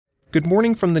Good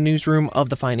morning from the newsroom of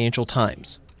the Financial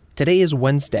Times. Today is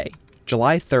Wednesday,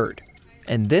 July 3rd,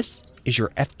 and this is your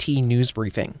FT News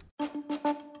Briefing.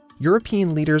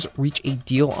 European leaders reach a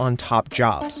deal on top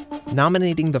jobs,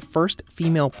 nominating the first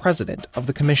female president of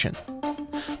the Commission.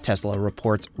 Tesla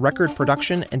reports record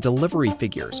production and delivery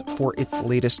figures for its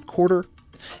latest quarter,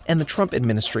 and the Trump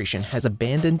administration has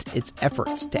abandoned its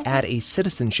efforts to add a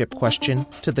citizenship question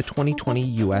to the 2020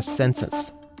 U.S.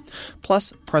 Census.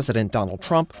 Plus, President Donald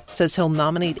Trump says he'll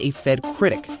nominate a Fed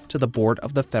critic to the board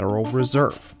of the Federal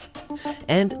Reserve.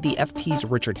 And the FT's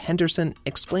Richard Henderson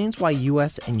explains why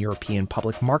U.S. and European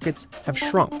public markets have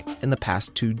shrunk in the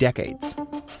past 2 decades.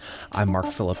 I'm Mark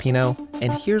Filipino,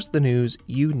 and here's the news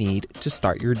you need to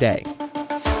start your day.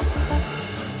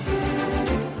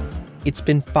 It's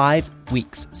been 5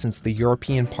 weeks since the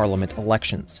European Parliament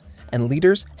elections, and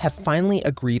leaders have finally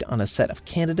agreed on a set of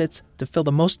candidates to fill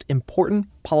the most important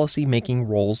policy-making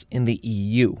roles in the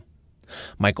EU.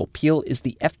 Michael Peel is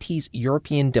the FT's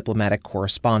European diplomatic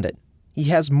correspondent. He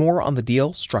has more on the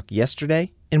deal struck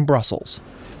yesterday in Brussels.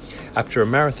 After a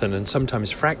marathon and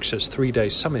sometimes fractious 3-day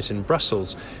summit in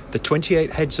Brussels, the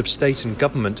 28 heads of state and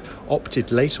government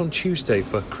opted late on Tuesday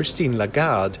for Christine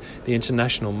Lagarde, the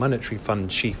International Monetary Fund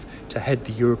chief, to head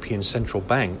the European Central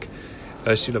Bank.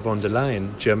 Ursula von der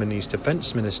Leyen, Germany's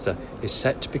defence minister, is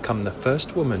set to become the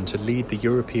first woman to lead the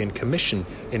European Commission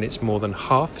in its more than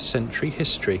half-century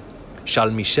history.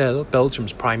 Charles Michel,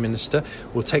 Belgium's Prime Minister,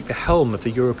 will take the helm of the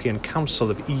European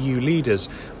Council of EU leaders,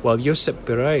 while Josep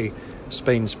Borrell,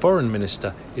 Spain's foreign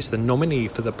minister, is the nominee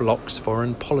for the bloc's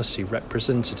foreign policy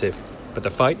representative. But the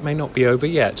fight may not be over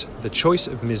yet. The choice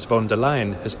of Ms. von der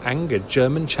Leyen has angered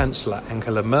German Chancellor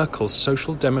Angela Merkel's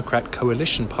Social Democrat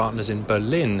coalition partners in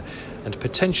Berlin and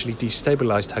potentially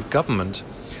destabilised her government,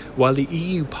 while the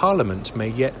EU Parliament may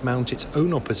yet mount its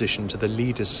own opposition to the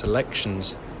leaders'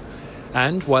 selections.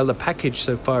 And while the package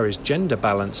so far is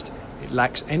gender-balanced, it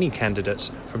lacks any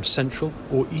candidates from Central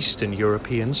or Eastern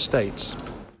European states.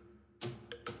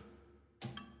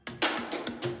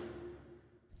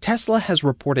 Tesla has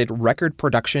reported record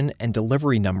production and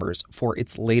delivery numbers for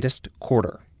its latest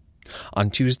quarter. On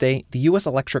Tuesday, the U.S.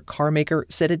 electric car maker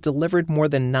said it delivered more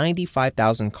than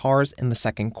 95,000 cars in the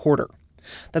second quarter.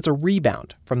 That's a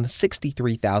rebound from the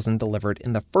 63,000 delivered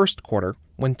in the first quarter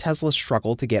when Tesla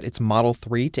struggled to get its Model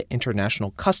 3 to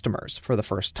international customers for the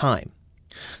first time.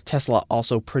 Tesla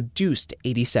also produced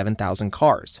 87,000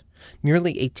 cars,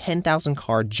 nearly a 10,000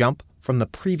 car jump from the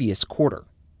previous quarter.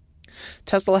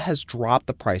 Tesla has dropped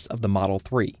the price of the Model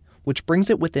 3, which brings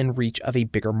it within reach of a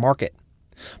bigger market.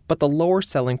 But the lower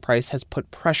selling price has put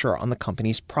pressure on the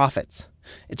company's profits.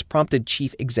 It's prompted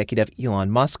Chief Executive Elon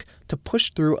Musk to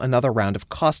push through another round of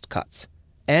cost cuts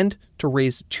and to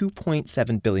raise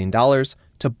 $2.7 billion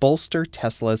to bolster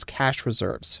Tesla's cash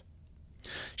reserves.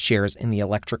 Shares in the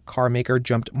electric car maker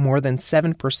jumped more than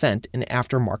 7% in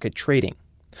aftermarket trading.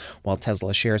 While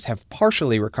Tesla shares have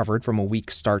partially recovered from a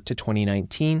weak start to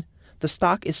 2019, the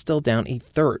stock is still down a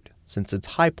third since its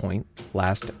high point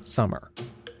last summer.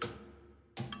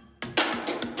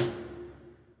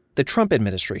 The Trump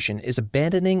administration is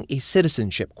abandoning a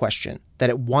citizenship question that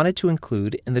it wanted to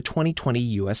include in the 2020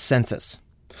 U.S. Census.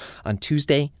 On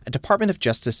Tuesday, a Department of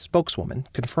Justice spokeswoman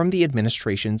confirmed the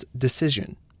administration's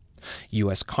decision.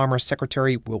 U.S. Commerce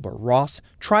Secretary Wilbur Ross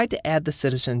tried to add the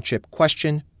citizenship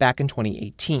question back in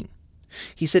 2018.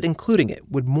 He said including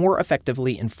it would more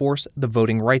effectively enforce the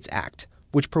Voting Rights Act,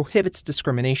 which prohibits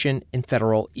discrimination in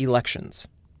federal elections.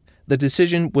 The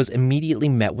decision was immediately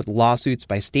met with lawsuits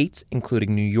by states,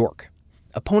 including New York.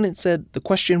 Opponents said the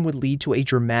question would lead to a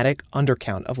dramatic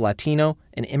undercount of Latino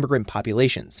and immigrant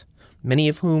populations, many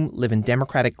of whom live in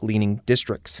Democratic-leaning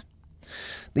districts.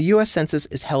 The U.S. Census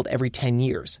is held every 10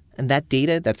 years, and that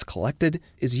data that's collected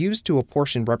is used to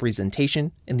apportion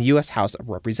representation in the U.S. House of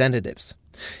Representatives.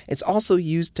 It's also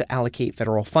used to allocate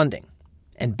federal funding.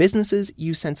 And businesses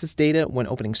use census data when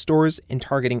opening stores and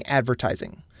targeting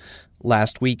advertising.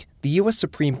 Last week, the U.S.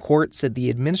 Supreme Court said the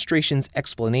administration's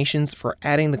explanations for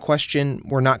adding the question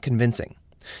were not convincing.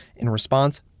 In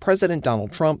response, President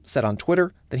Donald Trump said on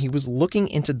Twitter that he was looking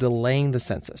into delaying the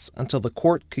census until the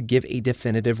court could give a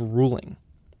definitive ruling.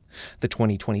 The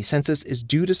 2020 census is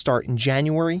due to start in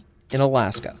January in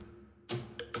Alaska.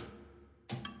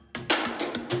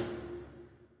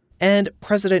 And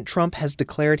President Trump has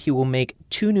declared he will make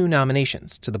 2 new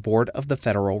nominations to the board of the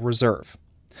Federal Reserve.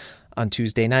 On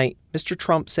Tuesday night, Mr.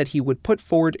 Trump said he would put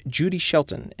forward Judy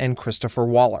Shelton and Christopher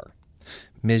Waller.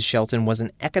 Ms. Shelton was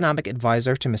an economic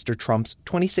advisor to Mr. Trump's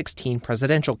 2016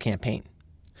 presidential campaign.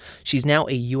 She's now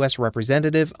a U.S.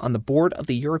 representative on the board of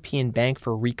the European Bank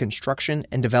for Reconstruction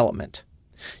and Development.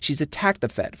 She's attacked the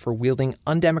Fed for wielding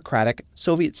undemocratic,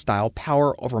 Soviet-style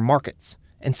power over markets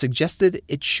and suggested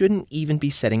it shouldn't even be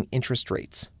setting interest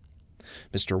rates.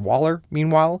 Mr. Waller,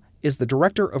 meanwhile, is the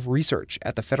director of research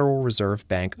at the Federal Reserve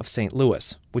Bank of St.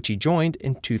 Louis, which he joined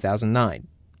in 2009.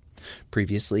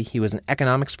 Previously, he was an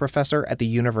economics professor at the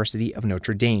University of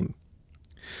Notre Dame.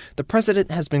 The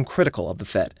president has been critical of the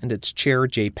Fed and its chair,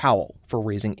 Jay Powell, for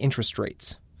raising interest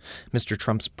rates. Mr.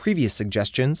 Trump's previous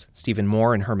suggestions, Stephen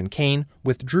Moore and Herman Cain,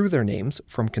 withdrew their names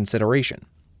from consideration.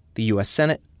 The U.S.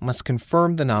 Senate must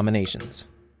confirm the nominations.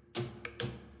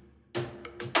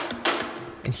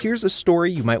 And here's a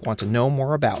story you might want to know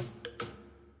more about.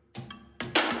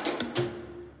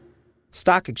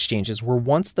 Stock exchanges were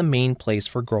once the main place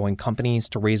for growing companies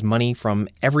to raise money from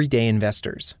everyday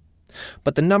investors.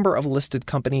 But the number of listed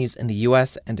companies in the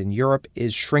U.S. and in Europe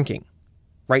is shrinking.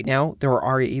 Right now, there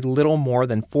are a little more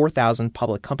than 4,000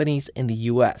 public companies in the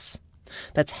U.S.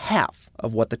 That's half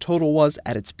of what the total was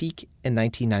at its peak in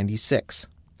 1996.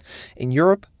 In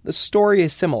Europe, the story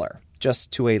is similar,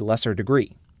 just to a lesser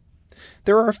degree.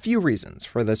 There are a few reasons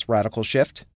for this radical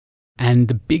shift. And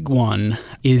the big one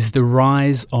is the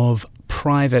rise of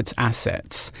private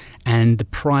assets and the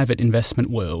private investment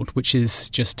world, which is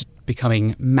just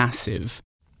becoming massive.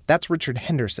 That's Richard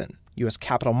Henderson, U.S.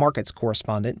 capital markets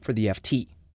correspondent for the FT.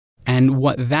 And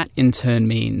what that in turn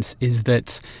means is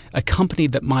that a company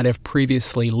that might have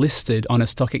previously listed on a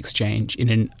stock exchange in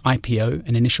an IPO,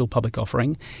 an initial public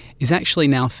offering, is actually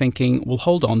now thinking, well,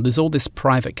 hold on, there's all this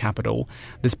private capital,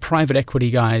 there's private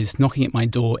equity guys knocking at my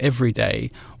door every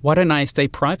day. Why don't I stay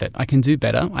private? I can do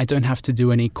better. I don't have to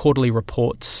do any quarterly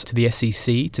reports to the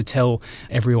SEC to tell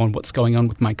everyone what's going on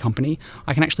with my company.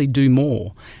 I can actually do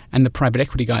more. And the private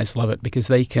equity guys love it because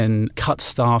they can cut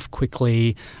staff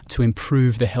quickly to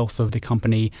improve the health of the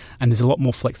company, and there's a lot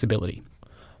more flexibility.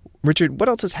 Richard, what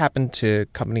else has happened to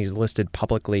companies listed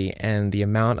publicly and the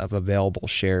amount of available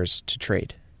shares to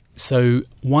trade? So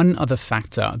one other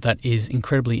factor that is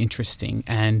incredibly interesting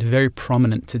and very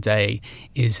prominent today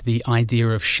is the idea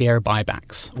of share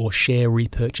buybacks or share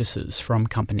repurchases from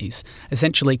companies,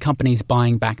 essentially companies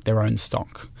buying back their own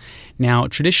stock. Now,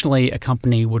 traditionally, a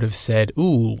company would have said,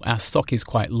 ooh, our stock is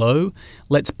quite low,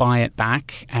 let's buy it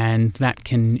back, and that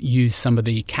can use some of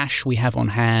the cash we have on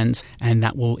hand, and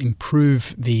that will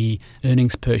improve the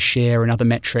earnings per share and other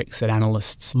metrics that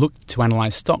analysts look to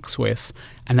analyze stocks with,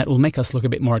 and that will make us look a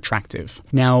bit more attractive.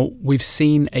 Now, we've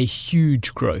seen a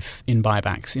huge growth in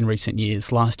buybacks in recent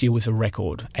years. Last year was a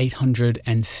record,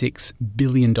 $806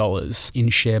 billion in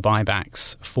share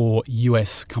buybacks for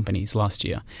US companies last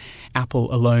year.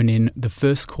 Apple alone in the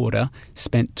first quarter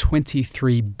spent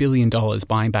 $23 billion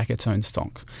buying back its own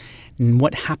stock. And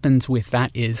what happens with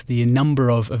that is the number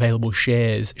of available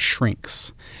shares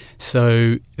shrinks.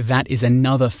 So that is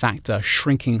another factor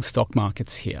shrinking stock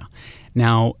markets here.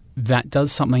 Now, that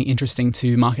does something interesting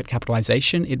to market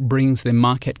capitalization. It brings the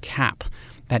market cap,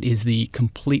 that is the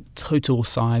complete total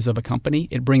size of a company,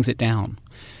 it brings it down.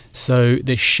 So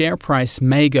the share price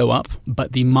may go up,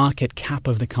 but the market cap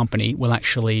of the company will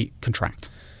actually contract.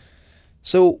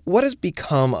 So what has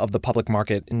become of the public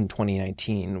market in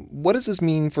 2019? What does this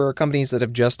mean for companies that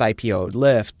have just IPO'd,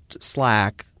 Lyft,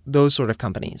 Slack, those sort of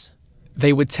companies?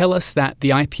 They would tell us that the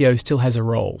IPO still has a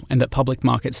role and that public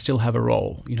markets still have a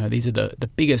role. You know, these are the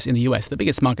biggest in the US, the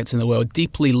biggest markets in the world,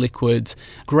 deeply liquid,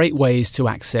 great ways to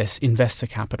access investor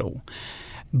capital.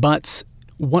 But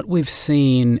what we've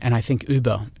seen, and I think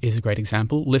Uber is a great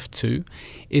example, Lyft too,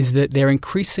 is that they're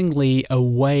increasingly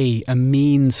a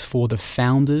means for the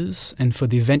founders and for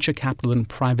the venture capital and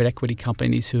private equity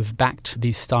companies who have backed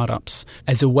these startups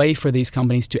as a way for these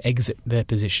companies to exit their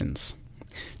positions,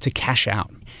 to cash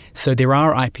out. So there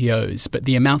are IPOs, but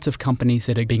the amount of companies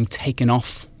that are being taken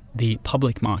off the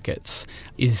public markets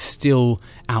is still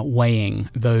outweighing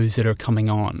those that are coming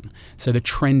on. So the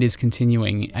trend is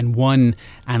continuing. And one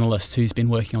analyst who's been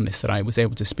working on this that I was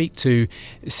able to speak to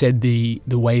said the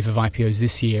wave of IPOs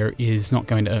this year is not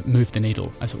going to move the needle,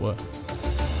 as it were.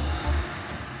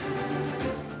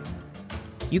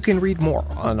 You can read more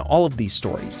on all of these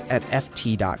stories at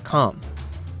FT.com.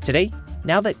 Today,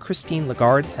 now that Christine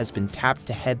Lagarde has been tapped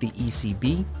to head the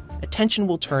ECB, attention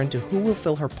will turn to who will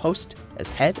fill her post as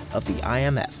head of the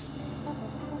IMF.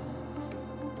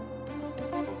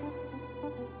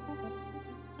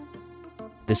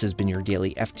 This has been your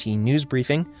daily FT News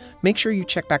Briefing. Make sure you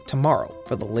check back tomorrow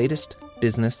for the latest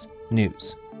business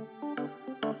news.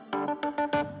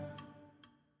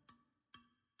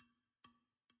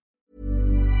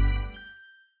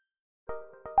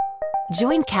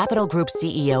 Join Capital Group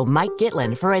CEO Mike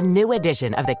Gitlin for a new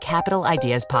edition of the Capital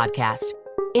Ideas Podcast.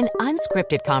 In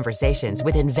Unscripted Conversations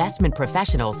with Investment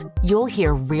Professionals, you'll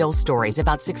hear real stories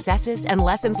about successes and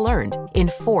lessons learned,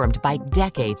 informed by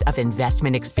decades of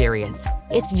investment experience.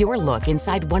 It's your look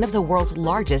inside one of the world's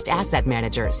largest asset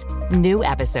managers. New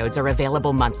episodes are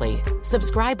available monthly.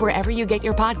 Subscribe wherever you get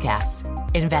your podcasts.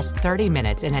 Invest 30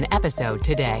 minutes in an episode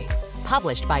today.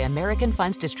 Published by American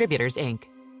Funds Distributors, Inc.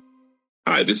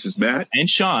 Hi, this is Matt and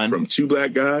Sean from Two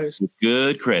Black Guys with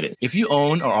Good Credit. If you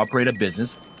own or operate a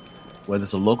business, whether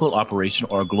it's a local operation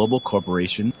or a global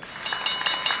corporation,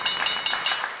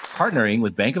 partnering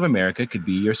with Bank of America could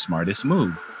be your smartest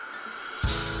move.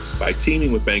 By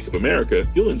teaming with Bank of America,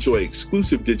 you'll enjoy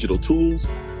exclusive digital tools,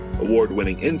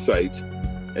 award-winning insights,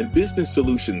 and business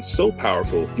solutions so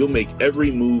powerful you'll make every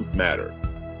move matter.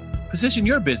 Position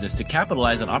your business to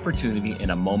capitalize on opportunity in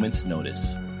a moment's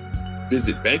notice.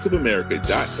 Visit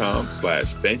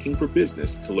bankofamerica.com/banking for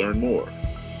business to learn more.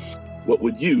 What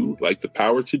would you like the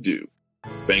power to do?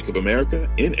 Bank of America,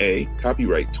 N.A.,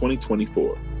 copyright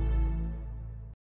 2024.